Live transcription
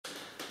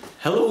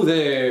Hello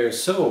there!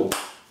 So,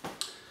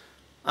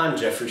 I'm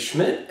Jeffrey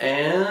Schmidt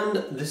and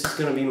this is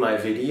going to be my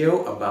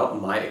video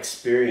about my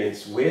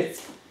experience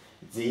with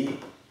the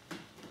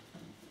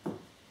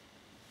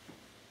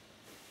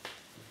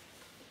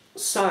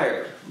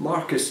Sire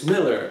Marcus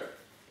Miller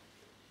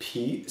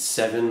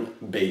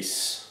P7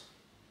 bass.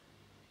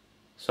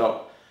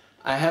 So,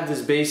 I have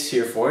this bass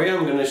here for you.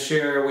 I'm going to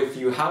share with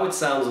you how it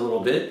sounds a little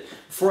bit.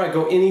 Before I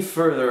go any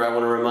further, I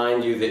want to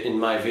remind you that in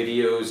my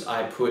videos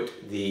I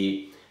put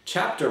the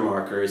chapter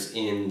markers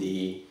in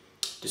the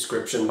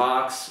description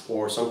box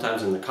or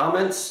sometimes in the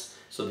comments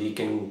so that you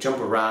can jump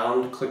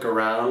around, click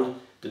around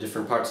the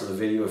different parts of the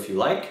video if you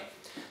like.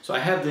 So I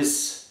have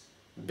this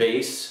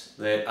bass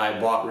that I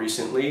bought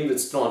recently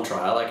that's still on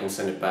trial. I can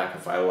send it back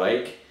if I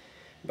like,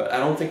 but I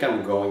don't think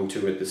I'm going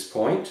to at this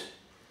point.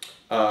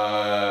 And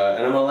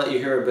I'm going to let you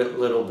hear a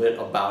little bit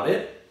about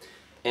it,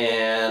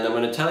 and I'm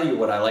going to tell you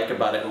what I like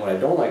about it and what I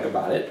don't like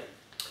about it.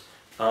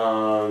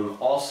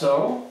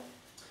 Also,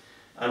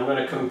 I'm going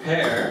to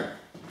compare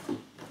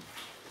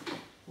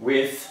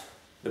with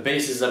the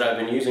basses that I've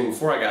been using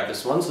before I got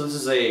this one. So this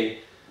is a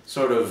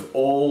sort of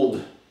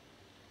old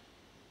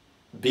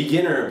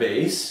beginner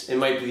bass. It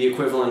might be the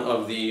equivalent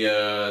of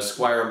the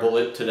Squire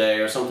Bullet today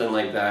or something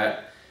like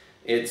that.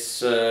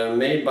 It's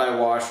made by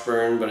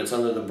Washburn, but it's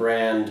under the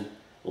brand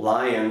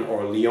Lyon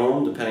or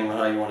Lyon, depending on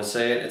how you want to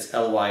say it. It's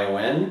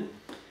Lyon,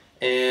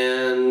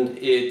 and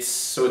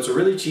it's a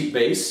really cheap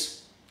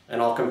bass,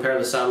 and I'll compare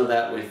the sound of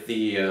that with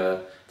the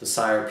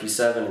Sire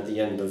P7 at the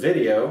end of the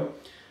video.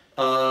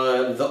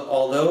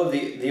 Although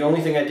the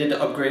only thing I did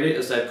to upgrade it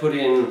is I put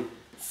in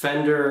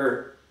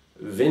Fender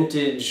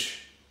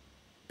Vintage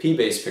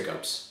P-bass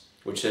pickups,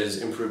 which has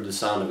improved the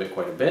sound of it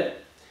quite a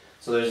bit.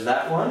 So there's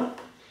that one,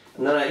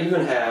 and then I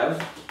even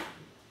have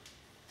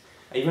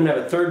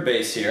a third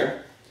bass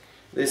here.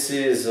 This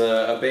is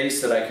a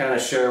bass that I kind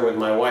of share with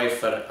my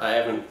wife, but I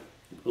haven't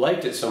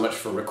liked it so much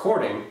for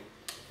recording.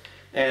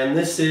 And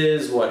this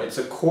is what? It's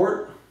a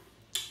Cort.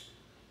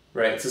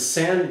 Right, it's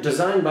a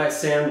designed by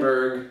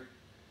Sandberg,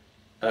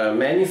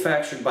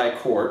 manufactured by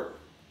Cort.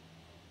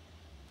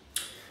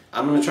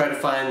 I'm going to try to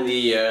find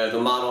the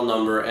model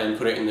number and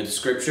put it in the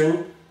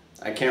description.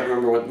 I can't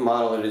remember what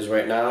model it is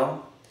right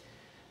now.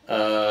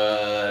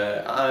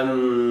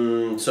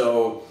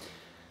 So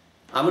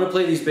I'm going to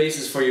play these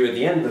basses for you at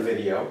the end of the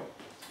video.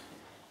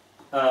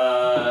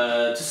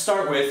 To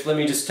start with, let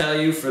me just tell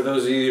you, for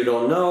those of you who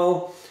don't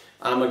know,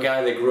 I'm a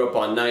guy that grew up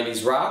on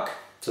 90s rock.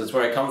 So that's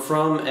where I come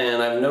from,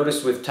 and I've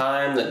noticed with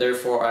time that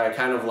therefore I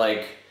kind of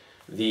like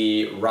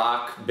the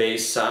rock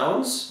bass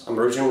sounds. I'm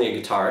originally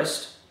a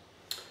guitarist,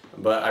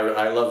 but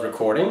I love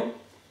recording.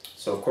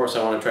 So of course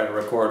I want to try to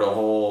record a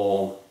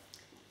whole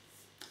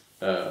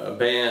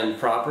band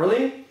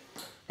properly.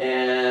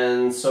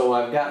 And so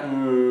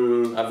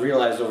I've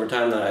realized over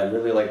time that I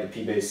really like the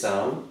P-bass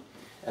sound.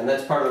 And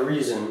that's part of the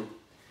reason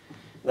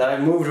that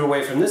I've moved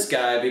away from this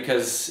guy,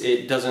 because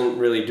it doesn't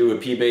really do a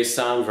P-bass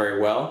sound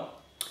very well.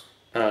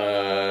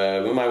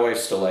 But my wife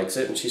still likes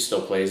it and she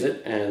still plays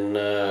it, and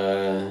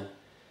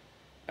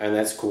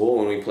that's cool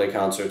when we play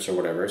concerts or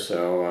whatever.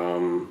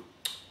 So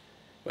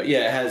but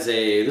yeah, it has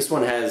this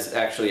one has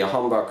actually a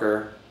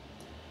humbucker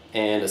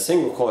and a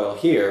single coil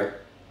here.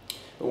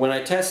 But when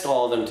I test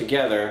all of them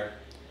together,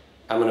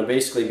 I'm going to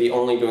basically be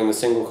only doing the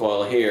single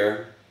coil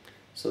here,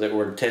 so that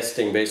we're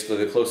testing basically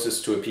the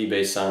closest to a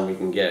P-bass sound we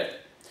can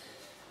get.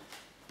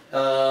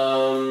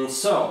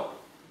 So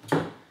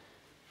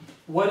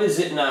what is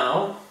it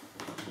now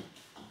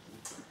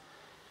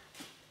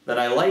that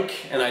I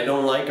like and I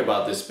don't like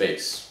about this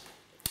bass?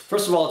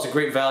 First of all, it's a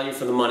great value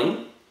for the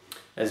money,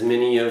 as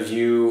many of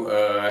you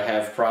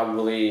have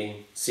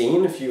probably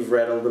seen if you've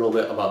read a little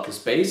bit about this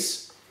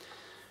bass.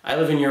 I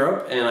live in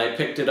Europe and I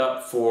picked it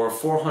up for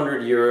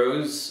 400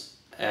 euros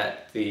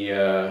at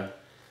the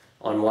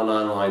on one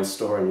online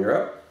store in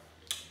Europe.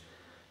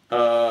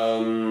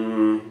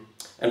 And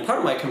part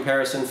of my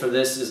comparison for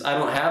this is I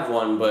don't have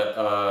one, but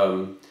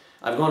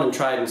I've gone and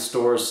tried in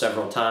stores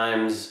several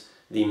times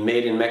the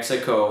Made in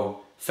Mexico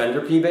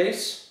Fender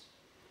P-bass,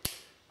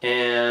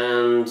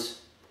 and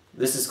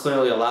this is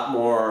clearly a lot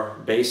more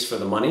bass for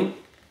the money.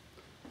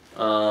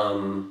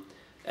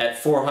 At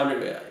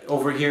 400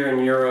 over here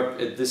in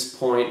Europe at this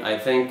point, I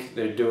think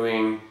they're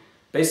doing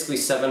basically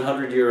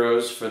 700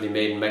 euros for the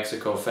Made in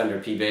Mexico Fender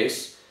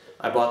P-bass.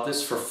 I bought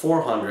this for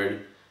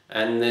 400,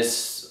 and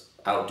this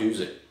outdoes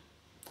it.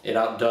 It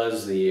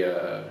outdoes the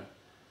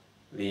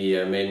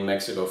Made in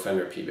Mexico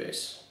Fender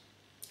P-bass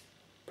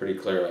pretty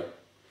clearly.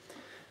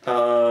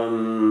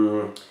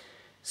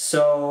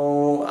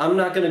 So I'm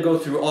not going to go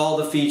through all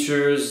the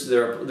features.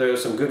 There are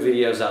some good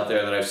videos out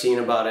there that I've seen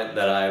about it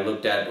that I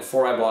looked at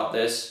before I bought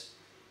this.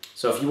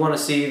 So if you want to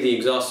see the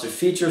exhaustive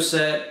feature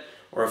set,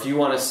 or if you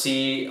want to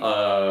see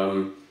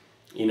somebody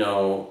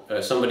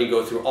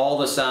go through all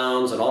the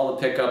sounds and all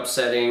the pickup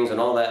settings and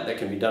all that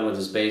can be done with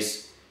this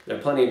bass, there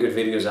are plenty of good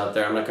videos out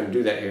there. I'm not going to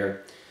do that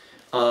here.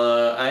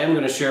 I am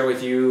going to share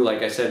with you,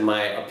 like I said,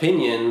 my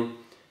opinion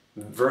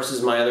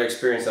versus my other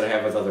experience that I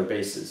have with other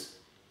basses.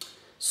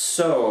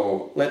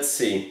 So let's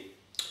see.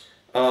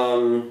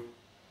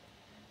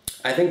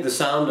 I think the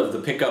sound of the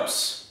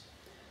pickups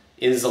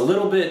is a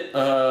little bit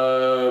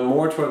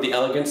more toward the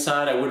elegant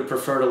side. I would have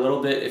preferred a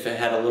little bit if it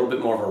had a little bit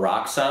more of a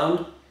rock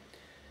sound,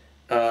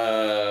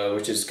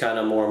 which is kind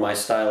of more my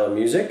style of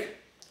music,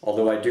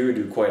 although I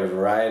do quite a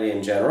variety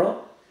in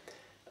general.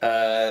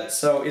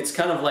 So it's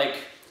kind of like,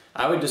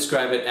 I would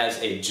describe it as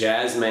a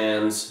jazz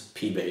man's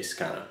P-bass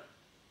kind of.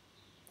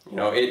 You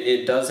know,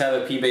 it does have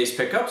a P-bass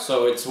pickup,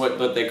 so it's what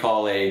they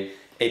call a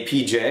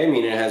PJ,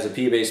 meaning it has a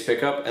P-bass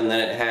pickup, and then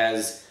it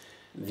has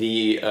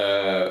the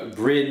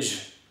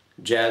bridge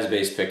jazz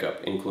bass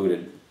pickup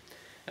included.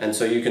 And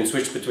so you can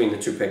switch between the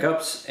two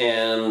pickups,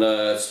 and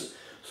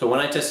so when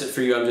I test it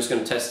for you, I'm just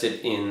going to test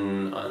it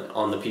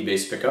on the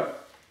P-bass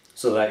pickup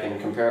so that I can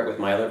compare it with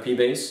my other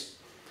P-bass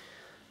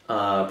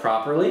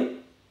properly,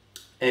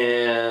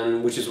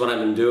 and which is what I've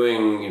been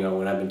doing, you know,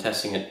 when I've been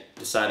testing it,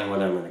 deciding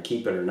whether I'm going to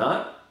keep it or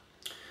not.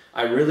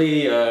 I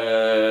really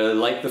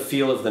like the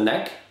feel of the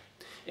neck.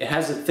 It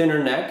has a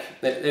thinner neck.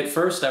 At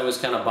first I was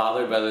kind of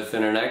bothered by the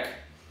thinner neck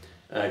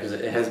because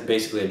it has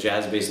basically a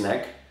jazz bass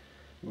neck,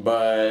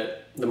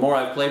 but the more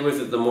I've played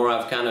with it, the more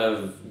I've kind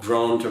of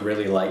grown to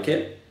really like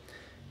it.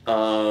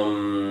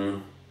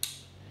 I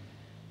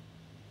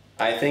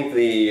think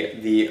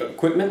the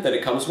equipment that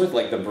it comes with,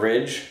 like the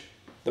bridge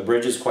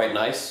is quite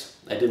nice.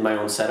 I did my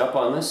own setup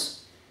on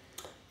this,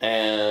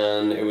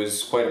 and it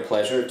was quite a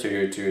pleasure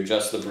to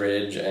adjust the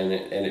bridge, and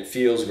it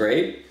feels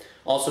great.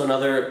 Also,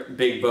 another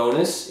big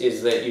bonus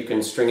is that you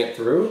can string it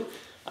through.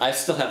 I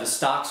still have the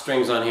stock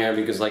strings on here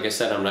because, like I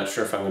said, I'm not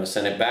sure if I'm going to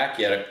send it back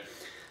yet.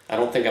 I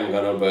don't think I'm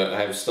going to, but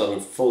I still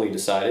haven't fully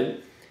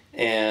decided.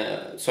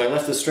 And so I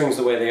left the strings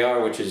the way they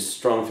are, which is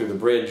strung through the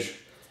bridge,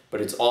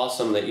 but it's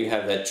awesome that you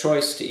have that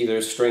choice to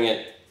either string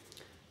it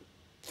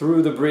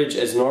through the bridge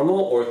as normal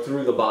or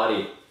through the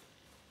body.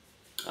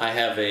 I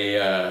have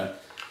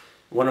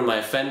one of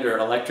my Fender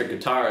electric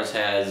guitars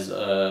has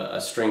a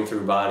string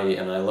through body,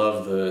 and I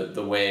love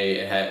the way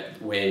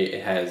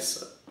it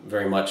has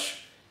very much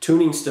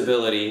tuning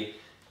stability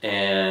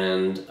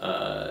and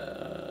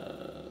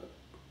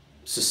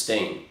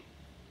sustain,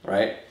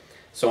 right?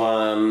 So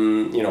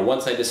you know,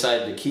 once I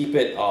decide to keep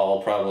it,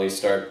 I'll probably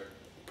string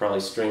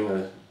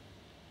the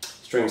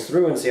strings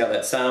through and see how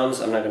that sounds.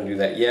 I'm not going to do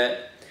that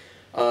yet.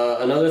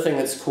 Another thing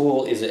that's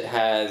cool is it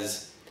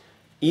has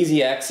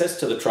easy access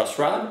to the truss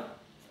rod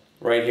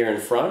right here in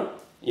front.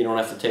 You don't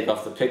have to take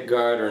off the pick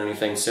guard or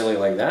anything silly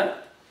like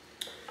that.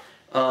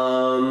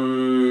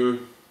 I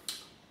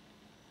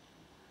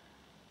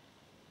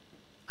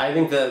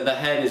think the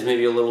head is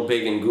maybe a little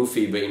big and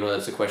goofy, but you know,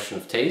 that's a question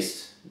of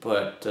taste.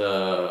 But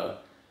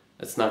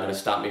that's not going to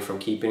stop me from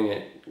keeping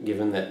it,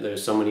 given that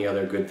there's so many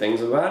other good things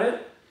about it.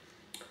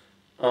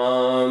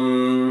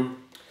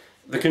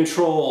 The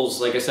controls,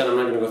 like I said, I'm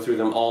not going to go through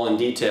them all in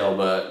detail,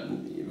 but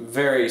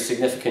very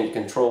significant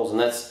controls, and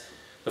that's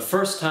the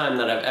first time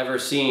that I've ever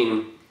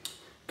seen,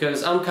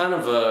 because I'm kind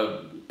of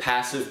a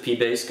passive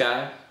P-bass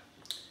guy,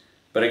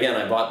 but again,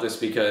 I bought this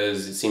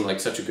because it seemed like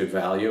such a good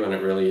value, and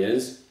it really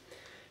is.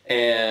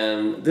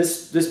 And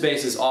this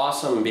bass is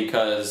awesome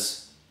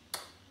because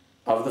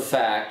of the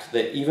fact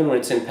that even when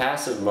it's in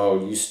passive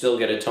mode, you still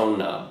get a tone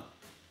knob.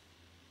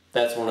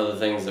 That's one of the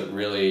things that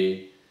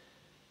really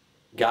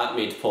got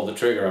me to pull the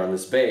trigger on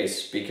this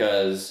bass,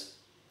 because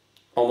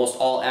almost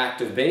all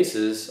active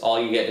basses, all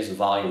you get is a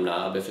volume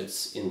knob if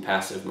it's in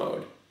passive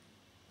mode,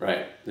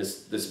 right?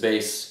 This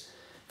bass,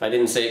 if I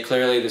didn't say it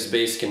clearly, this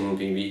bass can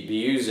be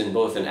used in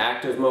both in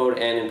active mode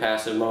and in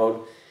passive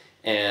mode,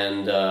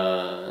 and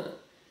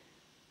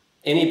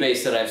any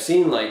bass that I've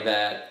seen like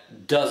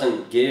that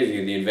doesn't give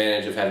you the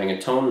advantage of having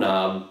a tone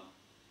knob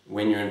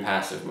when you're in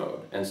passive mode,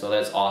 and so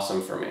that's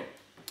awesome for me.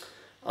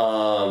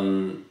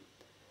 On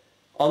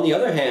the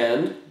other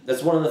hand,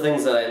 that's one of the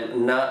things that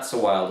I'm not so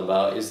wild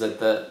about, is that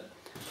the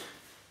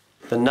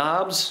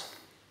knobs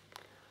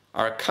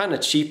are kind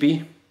of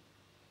cheapy.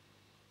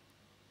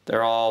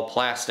 They're all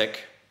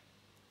plastic,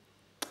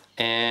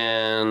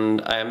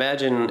 and I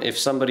imagine if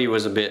somebody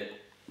was a bit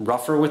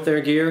rougher with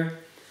their gear,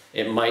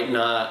 it might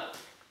not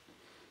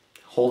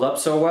hold up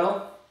so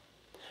well.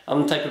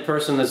 I'm the type of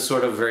person that's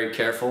sort of very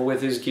careful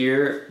with his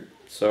gear,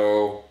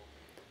 so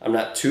I'm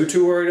not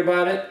too worried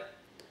about it.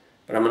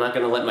 But I'm not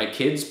going to let my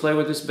kids play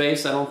with this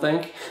bass, I don't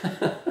think.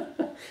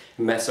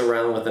 Mess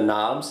around with the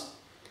knobs.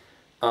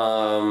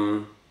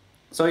 So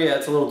yeah,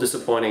 it's a little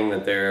disappointing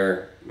that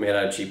they're made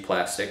out of cheap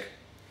plastic.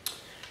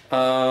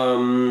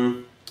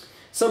 Some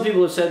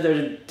people have said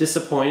they're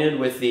disappointed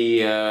with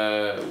the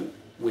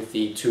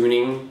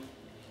tuning.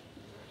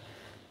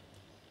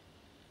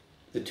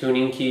 The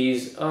tuning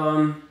keys.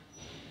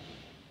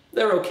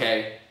 They're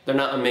okay. They're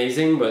not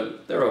amazing,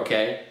 but they're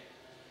okay.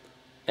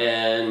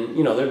 And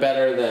you know, they're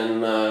better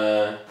than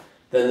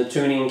the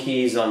tuning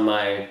keys on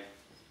my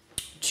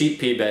cheap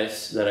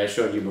P-bass that I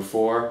showed you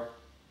before.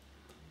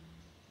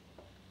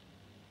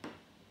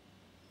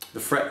 The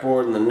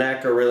fretboard and the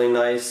neck are really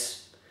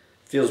nice.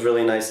 Feels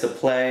really nice to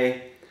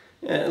play.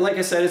 And like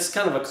I said, it's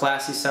kind of a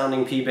classy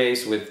sounding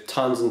P-bass with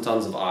tons and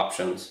tons of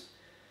options.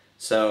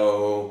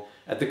 So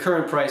at the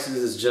current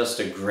prices, it's just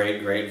a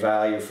great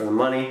value for the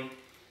money.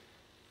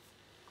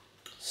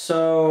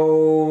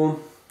 So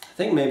I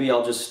think maybe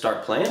I'll just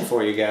start playing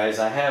for you guys.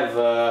 I have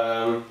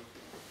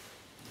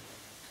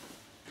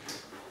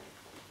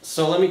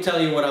so let me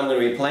tell you what I'm going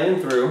to be playing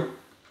through.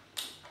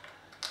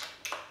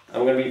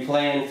 I'm going to be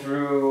playing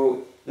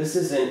through, this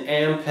is an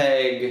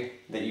Ampeg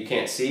that you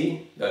can't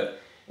see, but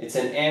it's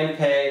an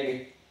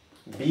Ampeg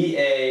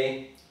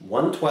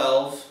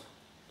BA112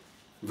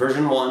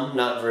 version 1,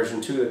 not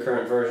version 2, the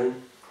current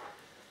version.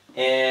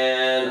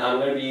 And I'm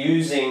going to be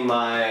using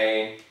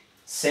my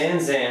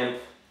SansAmp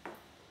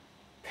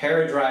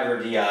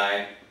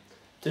PDDI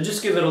to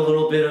just give it a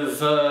little bit of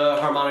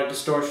harmonic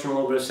distortion, a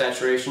little bit of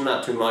saturation,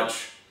 not too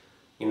much.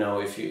 You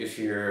know, if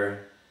you're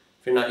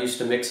not used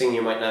to mixing,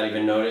 you might not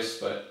even notice,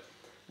 but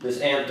this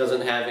amp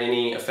doesn't have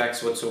any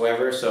effects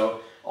whatsoever,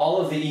 so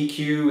all of the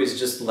EQ is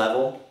just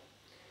level,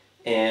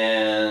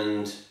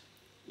 and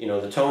you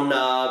know, the tone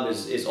knob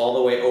is all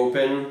the way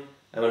open.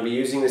 I'm going to be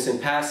using this in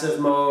passive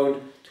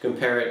mode to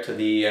compare it to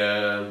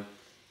the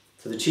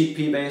cheap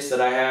P-bass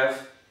that I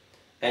have,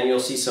 and you'll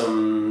see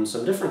some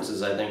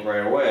differences, I think,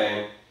 right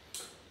away.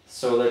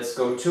 So let's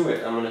go to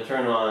it. I'm going to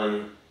turn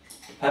on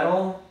the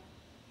pedal,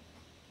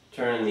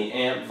 turn the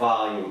amp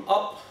volume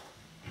up.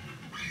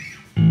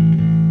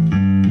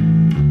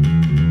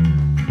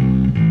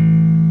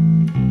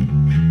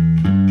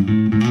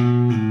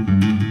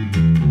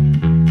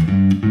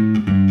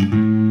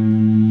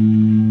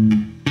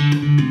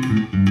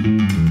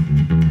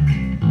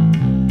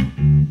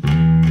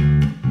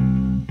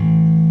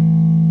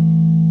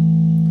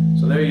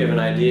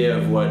 Idea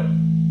of what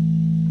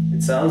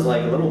it sounds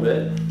like a little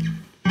bit,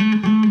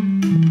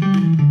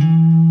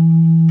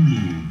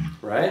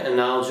 right? And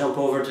now I'll jump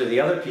over to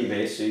the other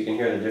P-bass so you can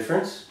hear the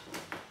difference.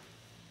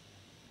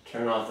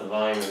 Turn off the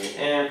volume of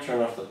the amp,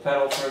 turn off the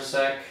pedal for a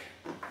sec.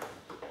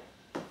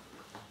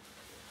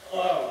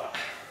 Oh.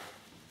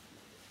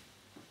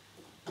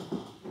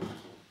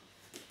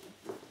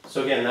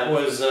 So again, that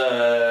was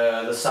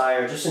the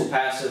Sire just in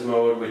passive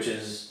mode, which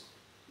is,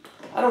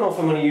 I don't know if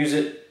I'm going to use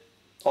it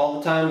all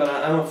the time, but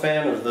I'm a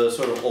fan of the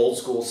sort of old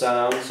school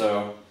sound.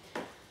 So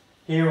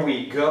here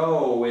we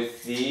go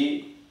with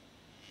the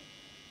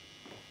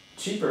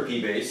cheaper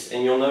P-bass,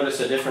 and you'll notice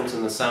a difference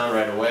in the sound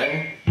right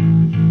away. You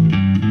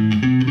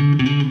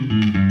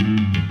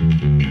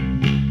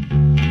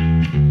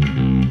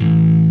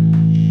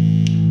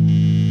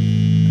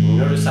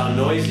notice how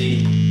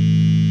noisy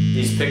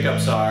these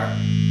pickups are.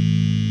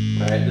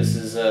 Right? This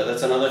is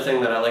that's another thing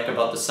that I like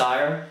about the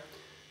Sire,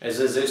 is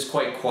it's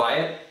quite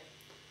quiet.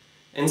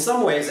 In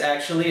some ways,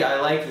 actually, I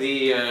like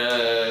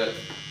the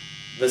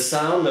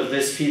sound of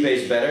this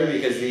P-bass better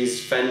because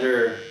these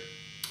Fender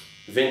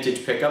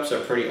Vintage pickups are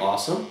pretty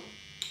awesome.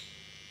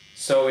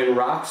 So in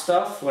rock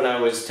stuff, when I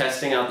was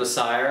testing out the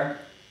Sire,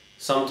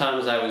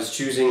 sometimes I was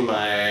choosing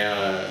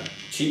my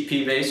cheap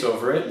P-bass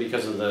over it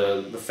because of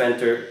the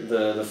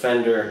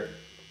Fender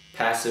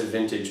passive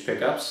Vintage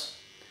pickups.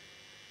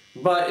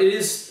 But it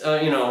is,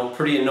 you know,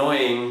 pretty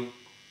annoying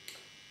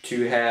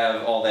to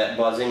have all that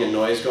buzzing and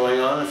noise going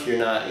on. If you're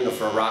not, you know,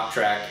 for a rock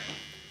track,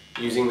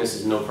 using this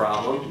is no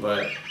problem,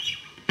 but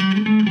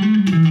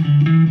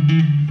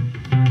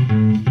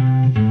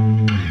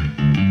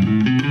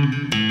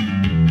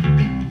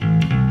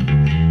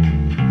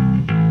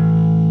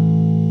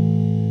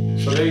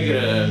so there you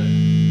get a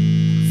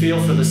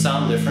feel for the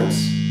sound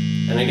difference.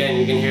 And again,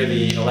 you can hear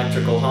the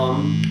electrical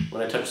hum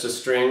when I touch the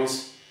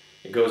strings.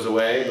 It goes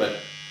away, but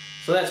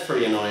so that's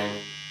pretty annoying.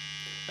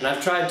 And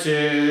I've tried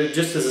to,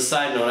 just as a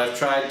side note, I've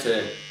tried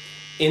to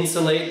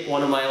insulate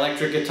one of my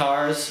electric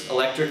guitars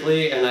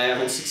electrically, and I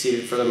haven't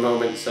succeeded for the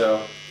moment,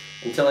 so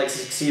until I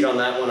succeed on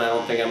that one, I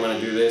don't think I'm going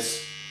to do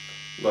this.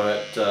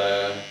 But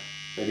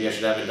maybe I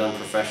should have it done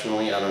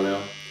professionally, I don't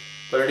know.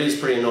 But it is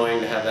pretty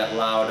annoying to have that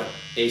loud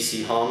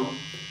AC hum.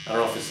 I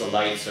don't know if it's the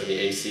lights or the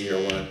AC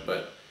or what,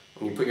 but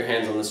when you put your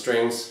hands on the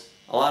strings,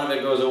 a lot of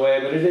it goes away,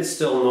 but it is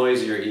still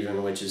noisier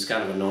even, which is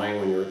kind of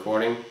annoying when you're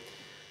recording.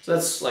 So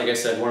that's, like I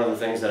said, one of the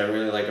things that I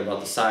really like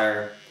about the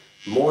Sire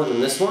more than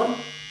this one.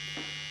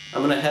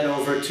 I'm going to head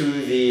over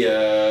to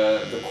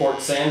the Cort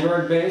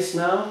bass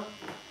now.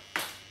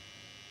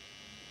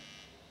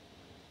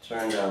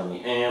 Turn down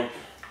the amp.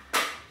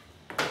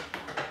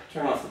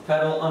 Turn off the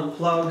pedal,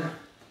 unplug.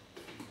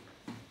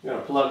 I'm going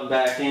to plug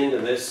back into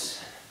this.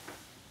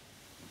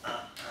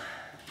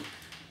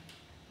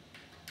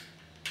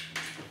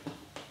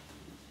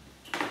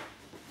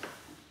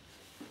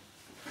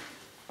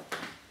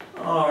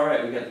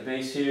 Alright, we got the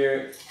bass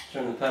here.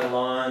 Turn the pedal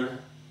on.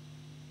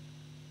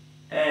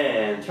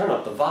 And turn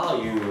up the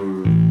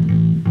volume.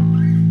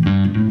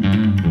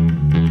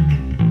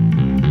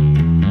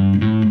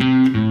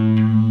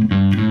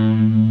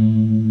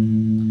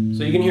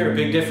 So you can hear a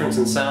big difference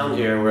in sound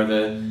here where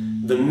the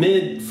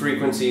mid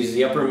frequencies,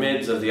 the upper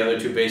mids of the other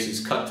two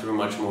basses cut through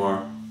much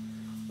more.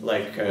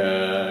 Like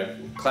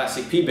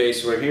classic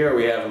P-bass, where here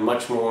we have a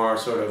much more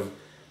sort of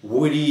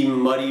woody,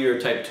 muddier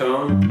type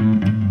tone.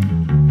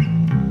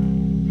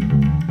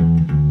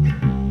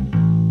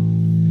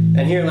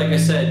 And here, like I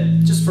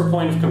said, just for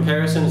point of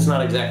comparison, it's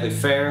not exactly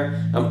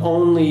fair. I'm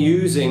only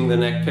using the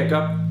neck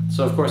pickup,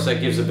 so of course that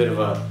gives a bit of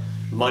a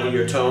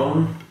muddier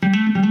tone.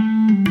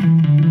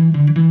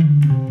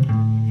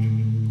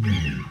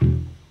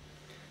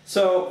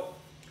 So,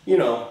 you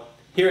know,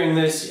 hearing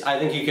this, I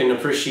think you can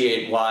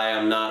appreciate why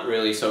I'm not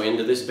really so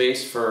into this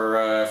bass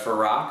for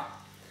rock.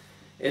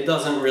 It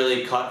doesn't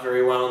really cut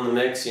very well in the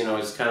mix. You know,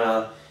 it's kind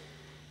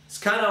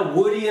of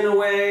woody in a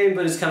way,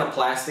 but it's kind of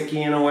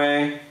plasticky in a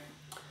way.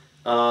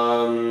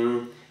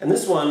 And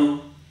this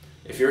one,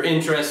 if you're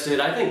interested,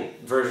 I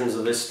think versions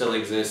of this still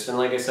exist. And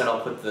like I said,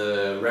 I'll put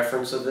the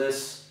reference of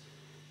this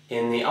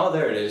in the, oh,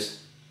 there it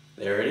is.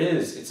 There it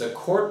is. It's a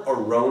Cort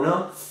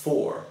Arona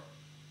 4.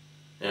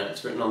 Yeah,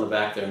 it's written on the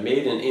back there.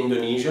 Made in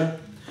Indonesia.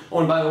 Oh,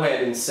 and by the way, I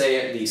didn't say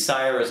it. The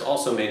Sire is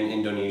also made in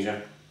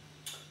Indonesia.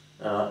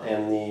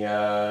 And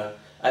the,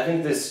 I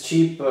think this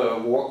cheap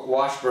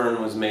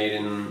Washburn was made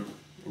in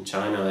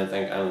China, I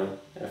think. I don't know.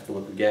 I have to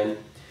look again.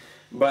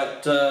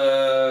 But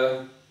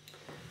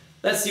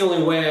that's the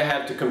only way I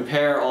have to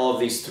compare all of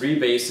these three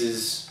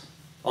basses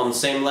on the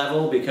same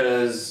level,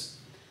 because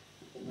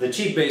the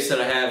cheap bass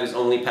that I have is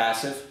only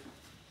passive.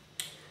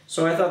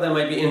 So I thought that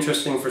might be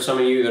interesting for some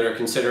of you that are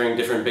considering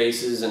different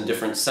basses and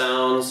different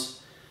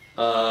sounds.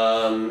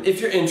 If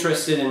you're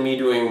interested in me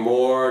doing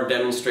more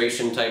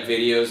demonstration type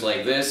videos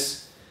like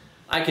this,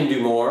 I can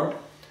do more.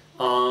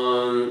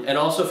 And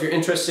also if you're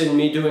interested in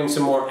me doing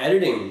some more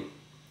editing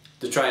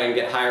to try and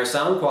get higher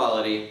sound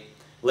quality,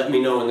 let me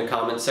know in the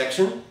comment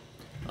section.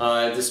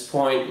 At this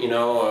point, you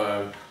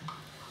know,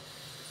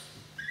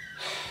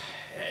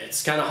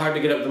 it's kind of hard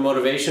to get up the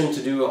motivation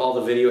to do all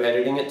the video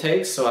editing it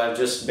takes, so I've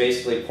just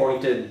basically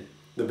pointed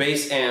the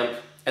bass amp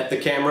at the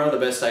camera the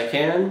best I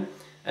can,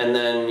 and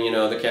then, you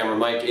know, the camera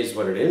mic is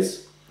what it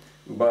is.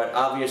 But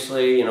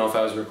obviously, you know, if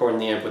I was recording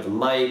the amp with a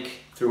mic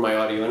through my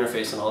audio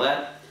interface and all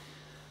that,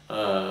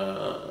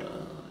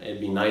 it'd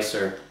be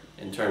nicer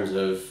in terms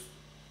of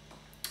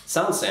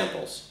sound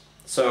samples.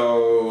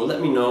 So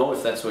let me know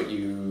if that's what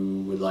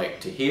you would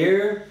like to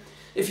hear.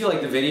 If you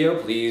like the video,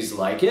 please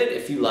like it.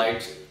 If you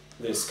liked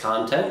this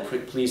content,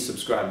 please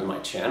subscribe to my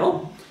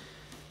channel.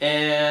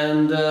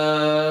 And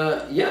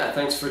yeah,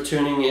 thanks for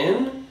tuning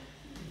in.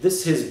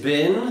 This has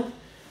been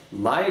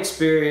my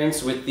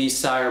experience with the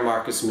Sire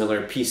Marcus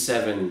Miller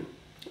P7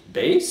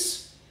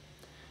 bass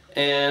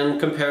and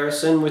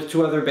comparison with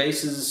two other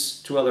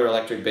basses, two other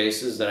electric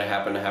basses that I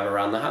happen to have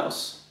around the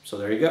house. So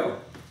there you go.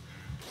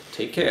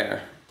 Take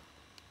care.